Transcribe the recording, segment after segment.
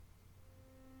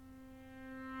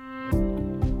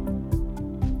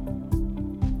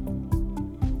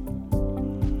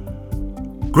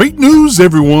Great news,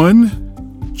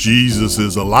 everyone! Jesus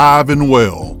is alive and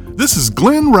well. This is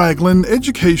Glenn Ragland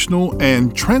Educational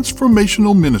and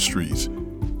Transformational Ministries.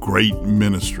 Great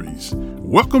Ministries.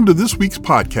 Welcome to this week's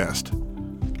podcast.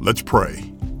 Let's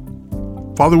pray.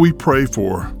 Father, we pray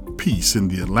for peace in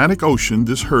the Atlantic Ocean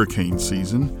this hurricane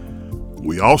season.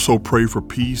 We also pray for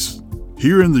peace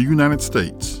here in the United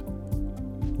States.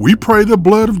 We pray the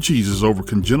blood of Jesus over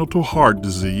congenital heart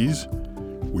disease.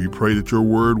 We pray that your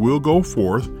word will go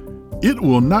forth. It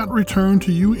will not return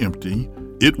to you empty.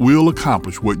 It will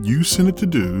accomplish what you sent it to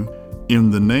do.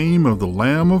 In the name of the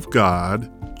Lamb of God,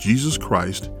 Jesus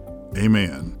Christ.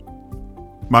 Amen.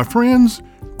 My friends,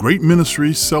 Great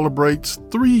Ministries celebrates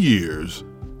 3 years.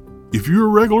 If you're a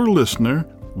regular listener,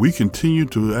 we continue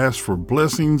to ask for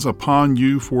blessings upon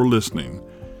you for listening.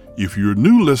 If you're a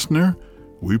new listener,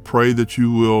 we pray that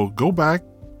you will go back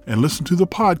and listen to the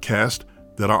podcasts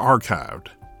that are archived.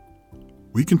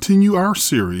 We continue our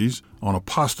series on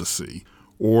apostasy,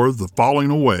 or the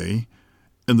falling away,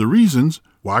 and the reasons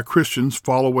why Christians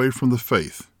fall away from the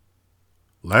faith.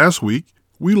 Last week,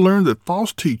 we learned that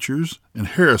false teachers and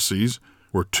heresies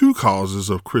were 2 causes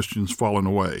of Christians falling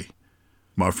away.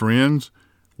 My friends,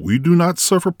 we do not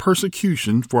suffer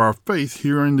persecution for our faith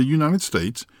here in the United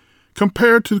States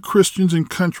compared to Christians in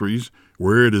countries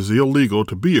where it is illegal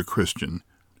to be a Christian.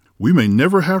 We may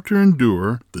never have to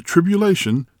endure the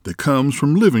tribulation that comes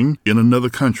from living in another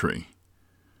country.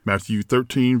 Matthew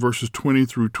 13 verses 20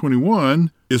 through 21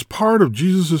 is part of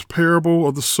Jesus' parable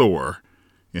of the sower,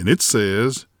 and it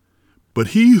says, "But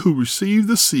he who received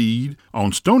the seed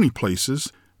on stony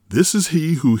places, this is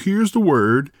he who hears the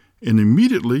word and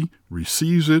immediately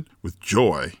receives it with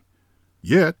joy.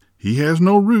 Yet he has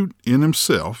no root in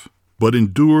himself, but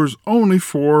endures only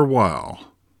for a while.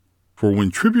 For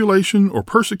when tribulation or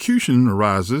persecution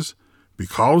arises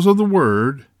because of the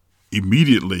word,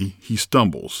 immediately he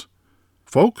stumbles."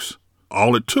 Folks,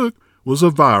 all it took was a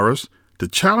virus to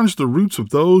challenge the roots of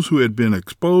those who had been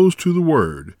exposed to the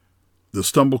word. The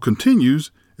stumble continues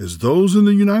as those in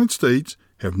the United States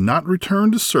have not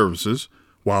returned to services,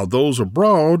 while those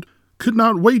abroad could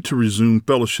not wait to resume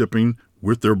fellowshipping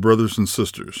with their brothers and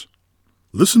sisters.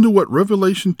 Listen to what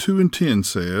Revelation 2:10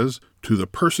 says to the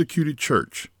persecuted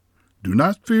church. "Do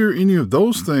not fear any of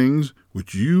those things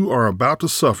which you are about to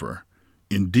suffer.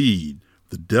 Indeed,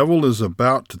 the devil is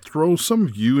about to throw some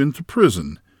of you into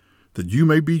prison, that you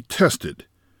may be tested,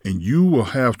 and you will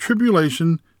have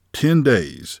tribulation 10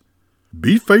 days.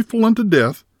 Be faithful unto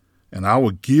death, and I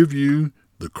will give you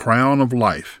the crown of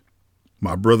life."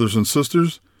 My brothers and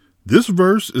sisters, this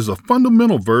verse is a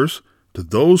fundamental verse to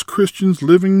those Christians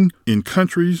living in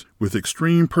countries with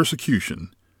extreme persecution,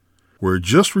 where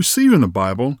just receiving the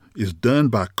Bible is done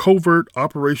by covert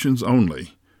operations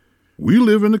only. We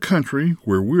live in a country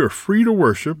where we are free to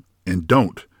worship and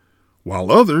don't,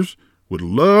 while others would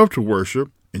love to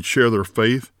worship and share their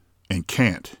faith and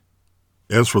can't.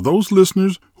 As for those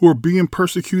listeners who are being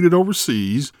persecuted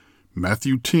overseas,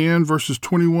 Matthew 10 verses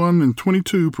 21 and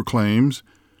 22 proclaims,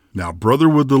 "Now brother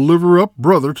will deliver up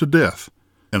brother to death,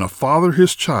 and a father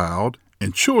his child,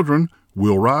 and children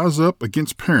will rise up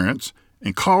against parents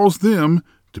and cause them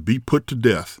to be put to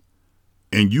death.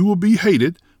 And you will be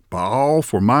hated by all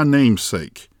for my name's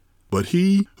sake. But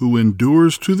he who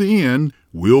endures to the end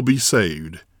will be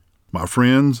saved." My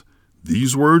friends,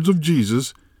 these words of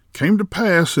Jesus came to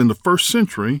pass in the 1st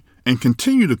century and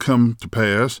continue to come to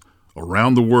pass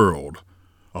around the world.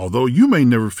 Although you may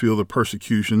never feel the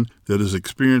persecution that is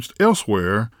experienced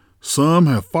elsewhere, some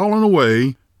have fallen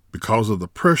away because of the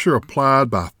pressure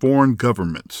applied by foreign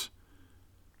governments.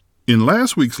 In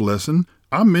last week's lesson,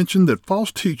 I mentioned that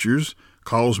false teachers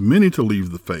cause many to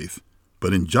leave the faith.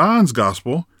 But in John's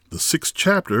Gospel, the 6th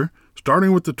chapter,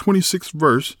 starting with the 26th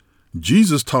verse,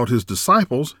 Jesus taught his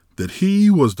disciples that he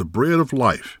was the bread of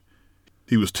life.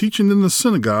 He was teaching in the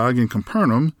synagogue in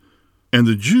Capernaum, and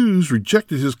the Jews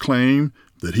rejected his claim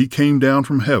that he came down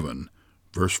from heaven.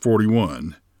 Verse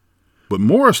 41. But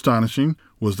more astonishing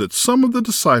was that some of the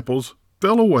disciples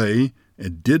fell away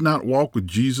and did not walk with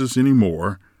Jesus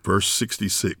anymore. Verse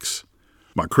 66.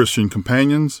 My Christian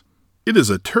companions, it is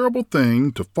a terrible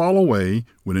thing to fall away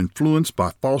when influenced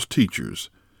by false teachers,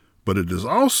 but it is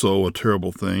also a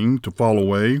terrible thing to fall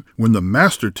away when the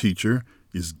master teacher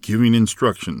is giving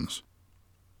instructions.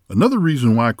 Another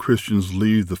reason why Christians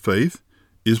leave the faith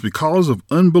is because of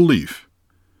unbelief.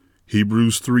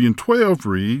 Hebrews 3:12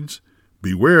 reads,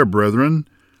 "Beware, brethren,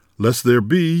 lest there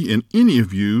be in any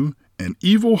of you an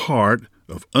evil heart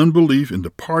of unbelief in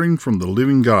departing from the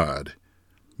living God."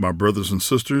 My brothers and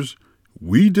sisters,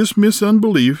 we dismiss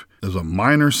unbelief as a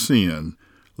minor sin,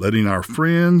 letting our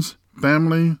friends,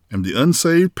 family, and the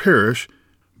unsaved perish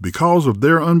because of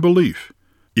their unbelief.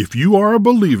 If you are a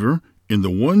believer in the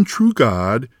one true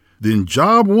God, then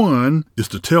job one is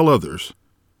to tell others.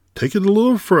 Take it a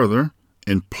little further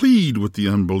and plead with the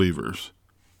unbelievers.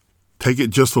 Take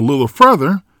it just a little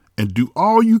further and do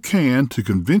all you can to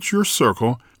convince your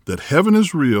circle that heaven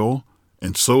is real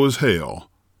and so is hell.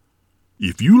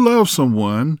 If you love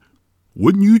someone,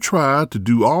 wouldn't you try to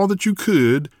do all that you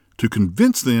could to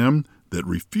convince them that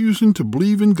refusing to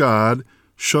believe in God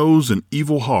shows an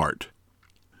evil heart?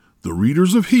 The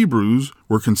readers of Hebrews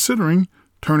were considering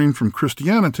turning from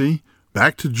Christianity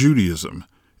back to Judaism,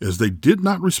 as they did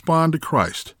not respond to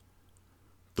Christ.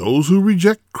 Those who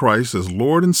reject Christ as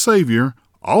Lord and Savior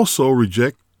also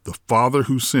reject the Father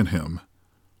who sent him.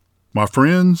 My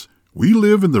friends, we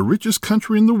live in the richest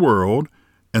country in the world,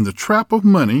 and the trap of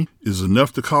money is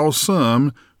enough to cause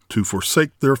some to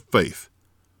forsake their faith.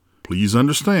 Please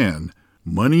understand,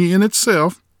 money in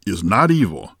itself is not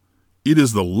evil. It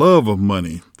is the love of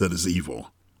money that is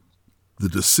evil. The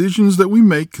decisions that we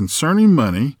make concerning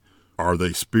money, are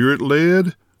they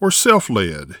spirit-led or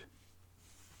self-led?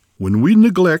 When we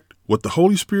neglect what the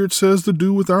Holy Spirit says to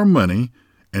do with our money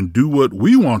and do what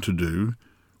we want to do,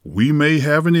 we may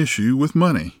have an issue with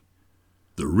money.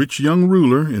 The rich young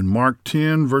ruler in Mark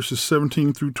 10, verses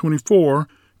 17 through 24,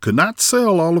 could not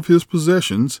sell all of his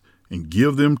possessions and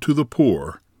give them to the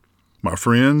poor. My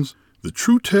friends, the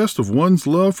true test of one's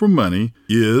love for money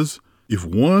is if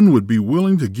one would be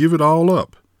willing to give it all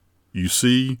up. You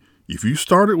see, if you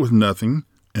started with nothing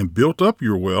and built up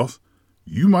your wealth,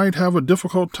 you might have a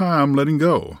difficult time letting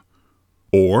go.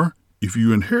 Or, if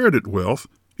you inherited wealth,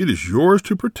 it is yours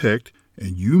to protect,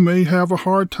 and you may have a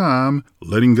hard time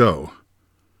letting go.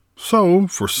 So,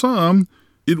 for some,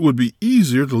 it would be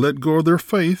easier to let go of their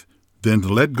faith than to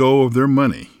let go of their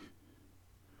money.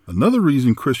 Another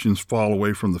reason Christians fall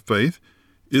away from the faith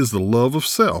is the love of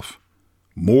self,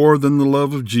 more than the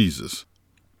love of Jesus.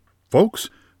 Folks,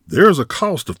 there is a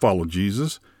cost to follow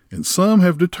Jesus, and some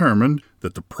have determined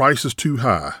that the price is too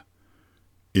high.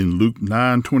 In Luke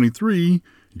 9:23,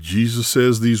 Jesus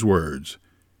says these words,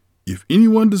 "If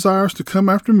anyone desires to come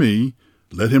after me,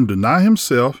 let him deny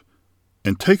himself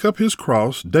and take up his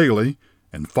cross daily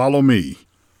and follow me."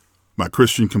 My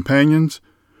Christian companions,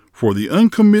 for the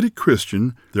uncommitted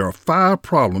Christian, there are 5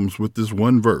 problems with this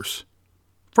one verse.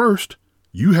 First,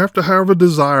 you have to have a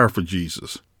desire for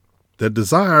Jesus. That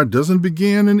desire doesn't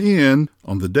begin and end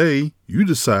on the day you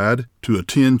decide to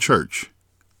attend church.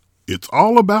 It's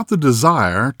all about the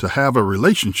desire to have a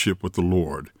relationship with the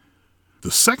Lord.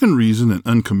 The second reason an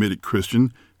uncommitted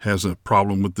Christian has a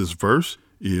problem with this verse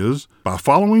is by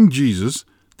following Jesus,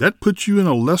 that puts you in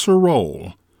a lesser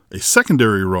role, a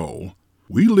secondary role.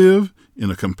 We live in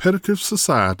a competitive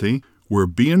society where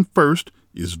being first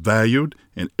is valued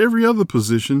and every other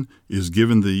position is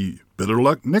given the better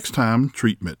luck next time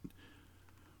treatment.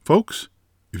 Folks,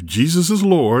 if Jesus is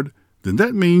Lord, then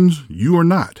that means you are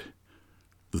not.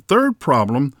 The third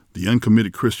problem the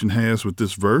uncommitted Christian has with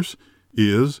this verse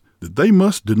is that they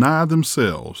must deny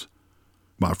themselves.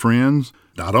 My friends,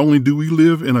 not only do we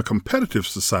live in a competitive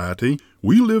society,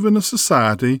 we live in a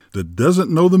society that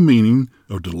doesn't know the meaning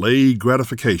of delayed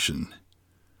gratification.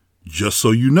 Just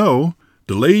so you know,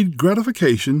 delayed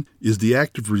gratification is the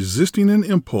act of resisting an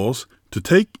impulse to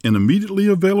take an immediately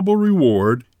available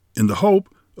reward in the hope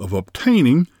of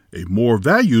obtaining a more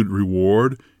valued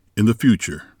reward in the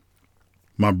future.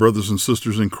 My brothers and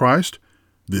sisters in Christ,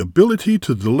 the ability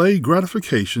to delay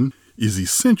gratification is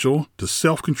essential to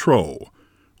self-control,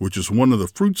 which is one of the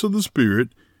fruits of the Spirit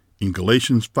in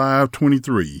Galatians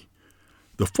 5:23.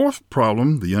 The fourth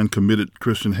problem the uncommitted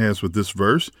Christian has with this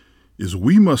verse is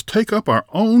we must take up our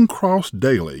own cross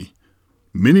daily.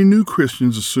 Many new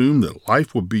Christians assume that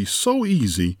life will be so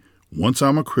easy once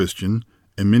I'm a Christian,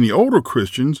 and many older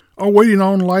Christians are waiting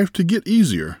on life to get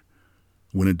easier.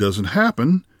 When it doesn't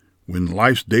happen, when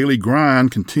life's daily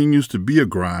grind continues to be a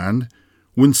grind,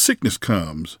 when sickness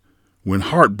comes, when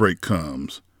heartbreak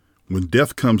comes, when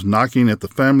death comes knocking at the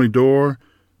family door,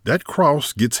 that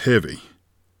cross gets heavy.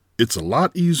 It's a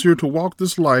lot easier to walk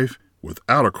this life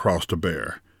without a cross to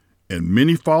bear, and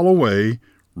many fall away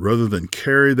rather than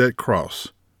carry that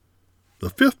cross. The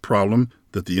fifth problem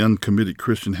that the uncommitted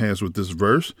Christian has with this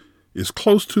verse is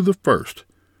close to the first.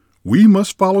 We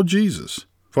must follow Jesus.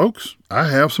 Folks, I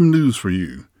have some news for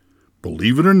you.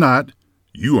 Believe it or not,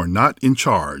 you are not in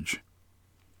charge.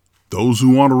 Those who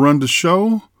want to run the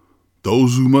show,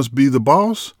 those who must be the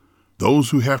boss, those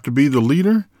who have to be the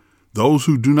leader, those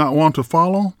who do not want to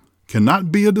follow,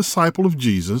 cannot be a disciple of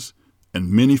Jesus,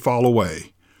 and many fall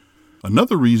away.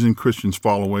 Another reason Christians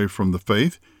fall away from the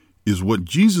faith is what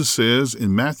Jesus says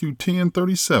in Matthew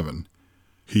 10:37.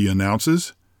 He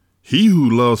announces, He who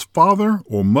loves father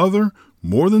or mother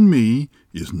more than me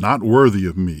is not worthy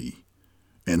of me.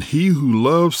 And he who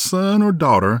loves son or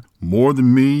daughter more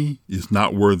than me is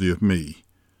not worthy of me.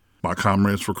 My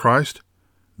comrades for Christ,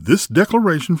 this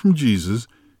declaration from Jesus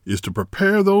is to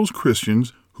prepare those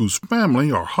Christians whose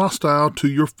family are hostile to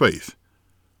your faith.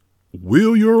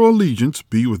 Will your allegiance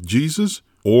be with Jesus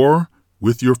or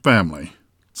with your family?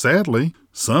 Sadly,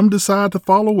 some decide to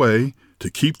fall away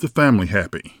to keep the family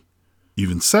happy.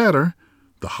 Even sadder,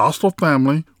 the hostile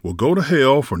family will go to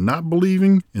hell for not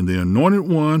believing in the Anointed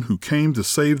One who came to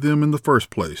save them in the first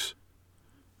place.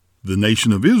 The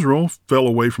nation of Israel fell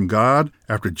away from God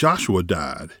after Joshua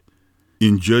died.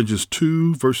 In Judges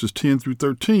 2, verses 10 through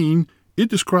 13, it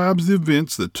describes the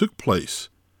events that took place.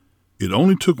 It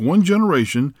only took one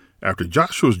generation after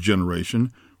Joshua's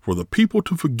generation for the people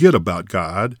to forget about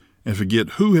God and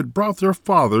forget who had brought their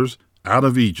fathers out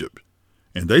of Egypt,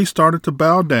 and they started to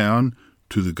bow down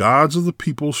to the gods of the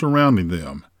people surrounding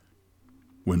them.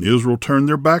 When Israel turned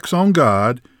their backs on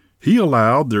God, He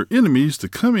allowed their enemies to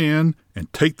come in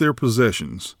and take their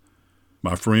possessions.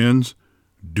 My friends,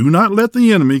 do not let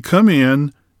the enemy come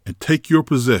in and take your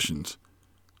possessions.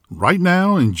 Right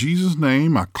now, in Jesus'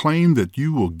 name, I claim that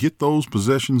you will get those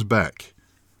possessions back.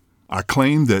 I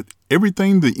claim that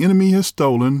everything the enemy has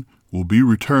stolen will be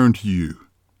returned to you.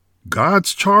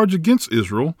 God's charge against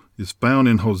Israel is found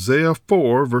in Hosea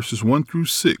 4, verses 1 through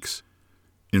 6.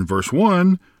 In verse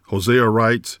 1, Hosea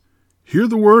writes, "Hear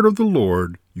the word of the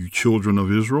Lord, you children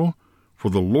of Israel,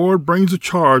 for the Lord brings a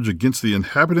charge against the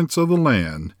inhabitants of the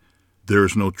land. There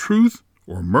is no truth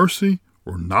or mercy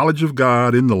or knowledge of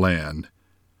God in the land."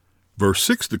 Verse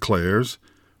 6 declares,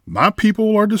 "My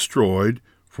people are destroyed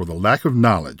for the lack of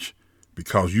knowledge.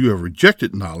 Because you have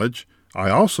rejected knowledge, I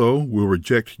also will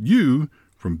reject you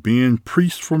from being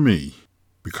priests for me.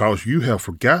 Because you have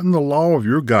forgotten the law of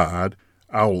your God,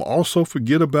 I will also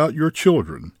forget about your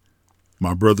children."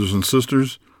 My brothers and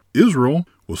sisters, Israel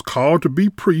was called to be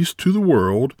priests to the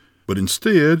world, but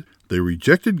instead they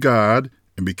rejected God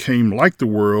and became like the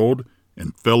world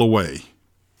and fell away.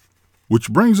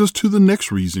 Which brings us to the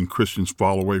next reason Christians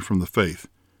fall away from the faith: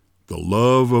 the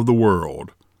love of the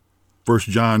world.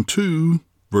 1 John 2,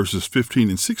 verses 15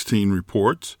 and 16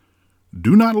 reports,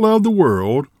 "Do not love the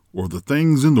world or the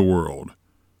things in the world.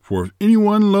 For if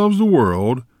anyone loves the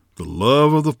world, the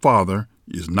love of the Father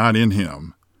is not in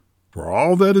him. For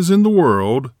all that is in the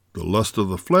world, the lust of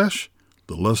the flesh,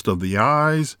 the lust of the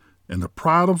eyes, and the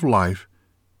pride of life,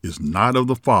 is not of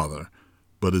the Father,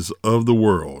 but is of the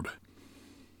world."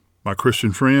 My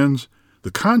Christian friends,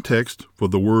 the context for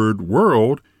the word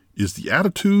world is the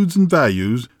attitudes and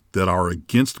values that are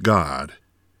against God.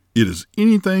 It is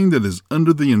anything that is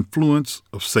under the influence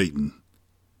of Satan.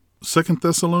 2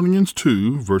 Thessalonians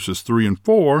 2, verses 3 and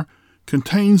 4,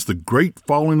 contains the great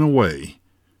falling away,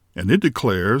 and it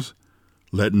declares,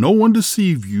 "Let no one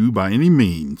deceive you by any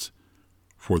means,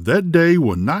 for that day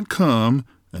will not come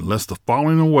unless the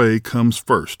falling away comes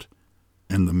first,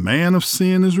 and the man of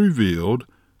sin is revealed,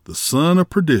 the son of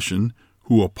perdition,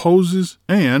 who opposes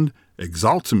and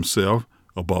exalts himself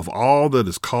above all that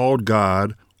is called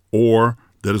God or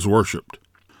that is worshipped,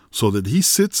 so that he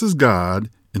sits as God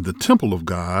in the temple of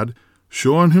God,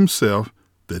 showing himself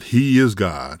that he is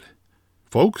God."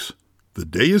 Folks, the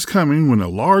day is coming when a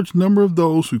large number of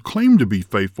those who claim to be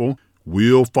faithful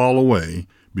will fall away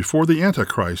before the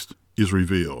Antichrist is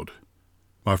revealed.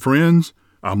 My friends,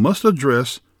 I must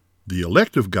address the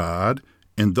elect of God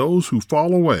and those who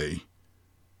fall away,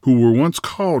 who were once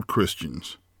called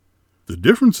Christians. The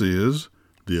difference is,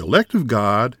 the elect of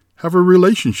God have a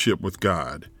relationship with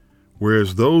God,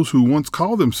 whereas those who once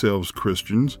called themselves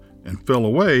Christians and fell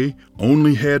away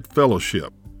only had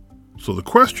fellowship. So the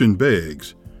question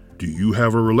begs, do you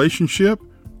have a relationship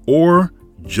or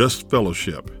just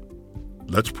fellowship?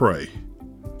 Let's pray.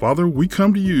 Father, we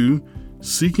come to you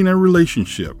seeking a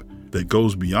relationship that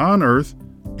goes beyond earth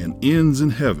and ends in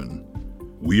heaven.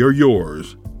 We are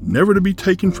yours, never to be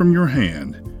taken from your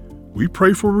hand. We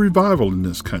pray for revival in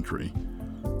this country.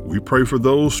 We pray for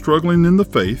those struggling in the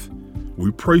faith. We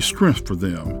pray strength for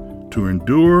them to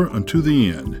endure unto the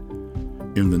end.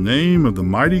 In the name of the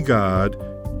mighty God,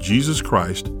 Jesus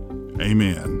Christ,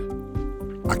 amen.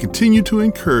 I continue to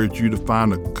encourage you to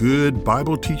find a good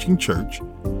Bible teaching church.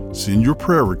 Send your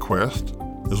prayer requests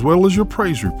as well as your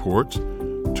praise reports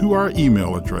to our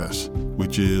email address,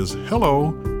 which is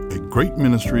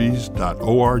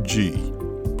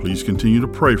hello@greatministries.org. Please continue to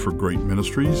pray for Great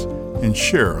Ministries and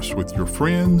share us with your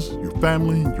friends, your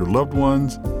family, your loved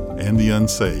ones, and the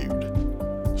unsaved.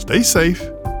 Stay safe,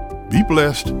 be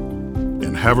blessed,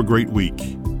 and have a great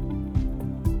week.